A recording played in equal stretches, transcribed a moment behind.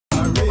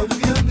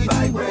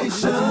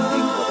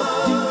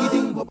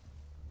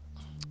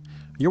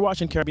You're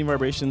watching Caribbean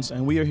Vibrations,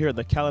 and we are here at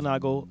the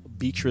Kalinago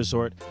Beach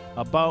Resort,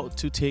 about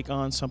to take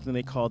on something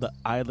they call the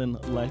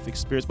Island Life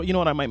Experience. But you know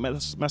what? I might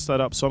mess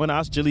that up. So I'm going to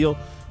ask Jaleel,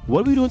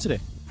 what are we doing today?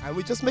 And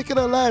we're just making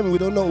a line. We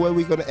don't know where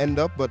we're going to end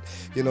up, but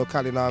you know,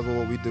 Kalinago,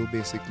 what we do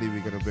basically,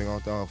 we're going to bring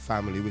out our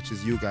family, which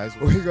is you guys.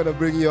 We're going to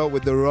bring you out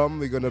with the rum.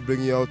 We're going to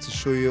bring you out to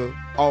show you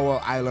our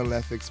island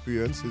life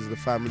experience. This is the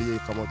family. You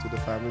come out to the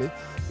family.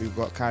 We've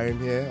got Karim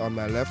here on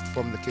my left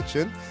from the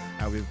kitchen,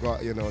 and we've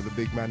got, you know, the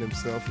big man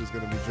himself who's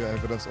going to be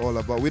driving us all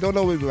about. We don't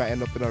know where we might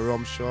end up in a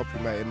rum shop. We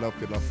might end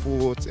up in a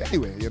fort.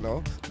 Anyway, you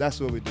know, that's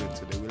what we're doing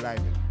today. We're live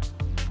in.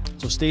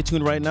 So stay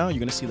tuned right now. You're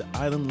going to see the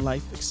Island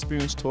Life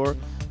Experience Tour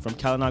from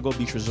Kalinago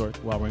Beach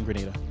Resort while we're in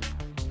Grenada.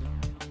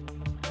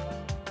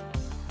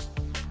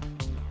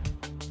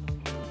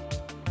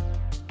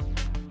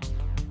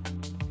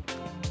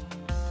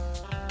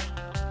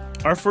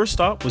 Our first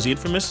stop was the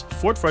infamous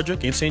Fort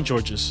Frederick in St.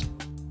 George's.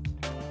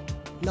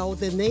 Now,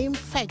 the name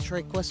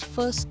Frederick was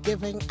first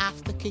given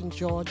after King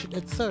George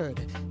III.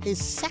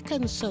 His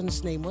second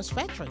son's name was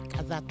Frederick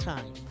at that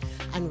time.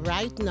 And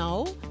right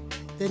now,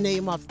 the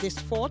name of this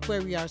fort,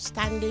 where we are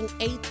standing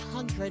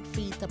 800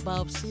 feet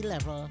above sea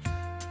level,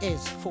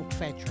 is Fort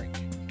Frederick.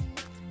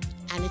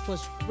 And it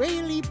was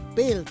really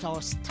built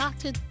or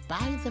started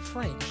by the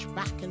French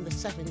back in the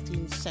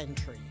 17th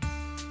century.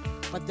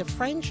 But the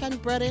French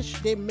and British,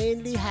 they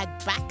mainly had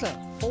battle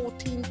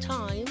 14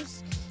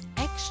 times,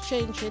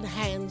 exchanging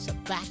hands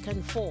back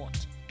and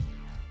forth.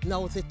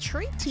 Now, the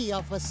Treaty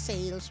of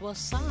Versailles was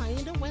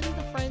signed when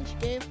the French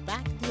gave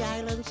back the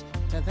islands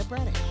to the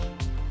British.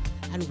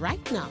 And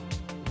right now,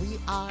 we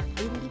are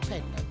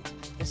independent,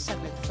 the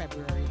 7th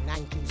February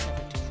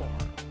 1974.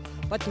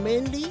 But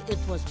mainly it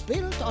was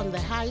built on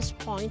the highest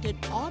point in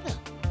order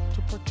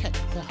to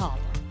protect the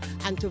harbor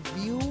and to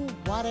view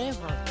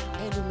whatever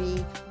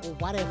enemy or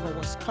whatever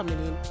was coming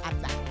in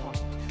at that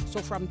point. So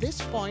from this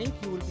point,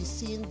 you will be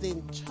seeing the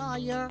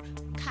entire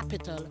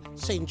capital,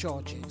 St.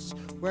 George's,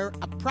 where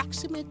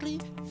approximately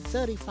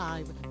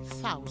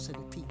 35,000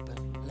 people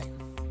live.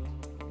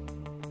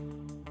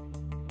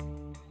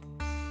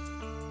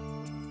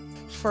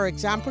 For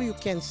example, you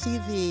can see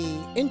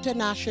the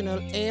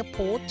international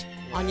airport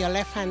on your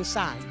left-hand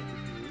side,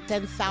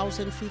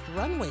 10,000 feet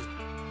runway.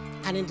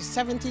 And in the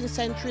 17th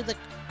century,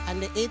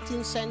 and the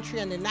 18th century,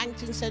 and the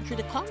 19th century,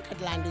 the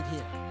Concord landed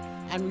here.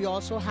 And we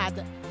also had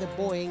the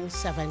Boeing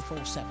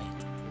 747.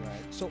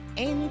 Right. So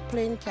any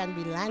plane can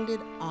be landed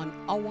on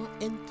our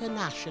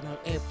international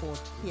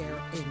airport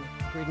here in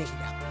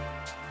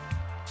Grenada.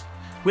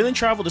 We then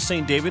traveled to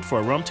St. David for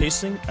a rum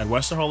tasting at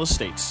Westerhall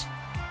Estates.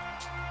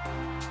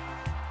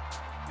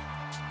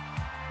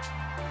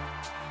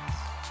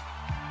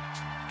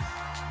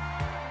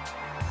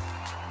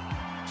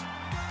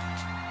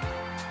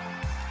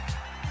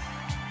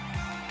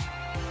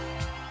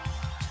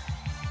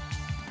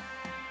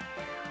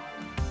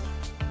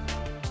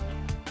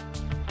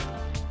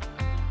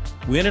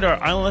 We ended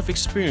our island life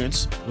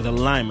experience with a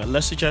lime at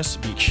Leicester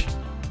Beach.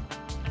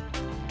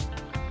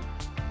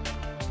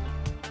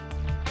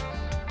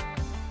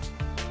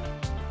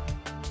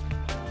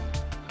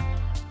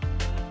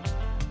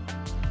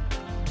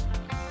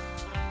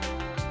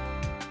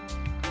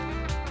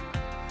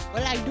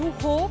 Well, I do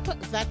hope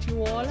that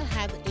you all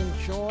had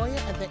enjoyed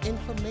the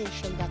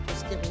information that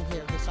was given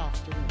here this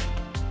afternoon.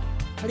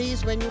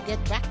 Please, when you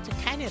get back to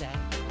Canada,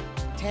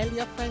 tell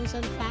your friends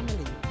and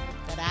family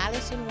that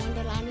Alice in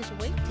Wonderland is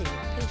waiting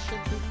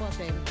patiently for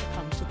them to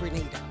come to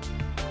Grenada.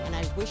 And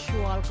I wish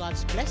you all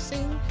God's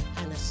blessing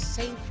and a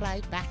safe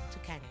flight back to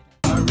Canada.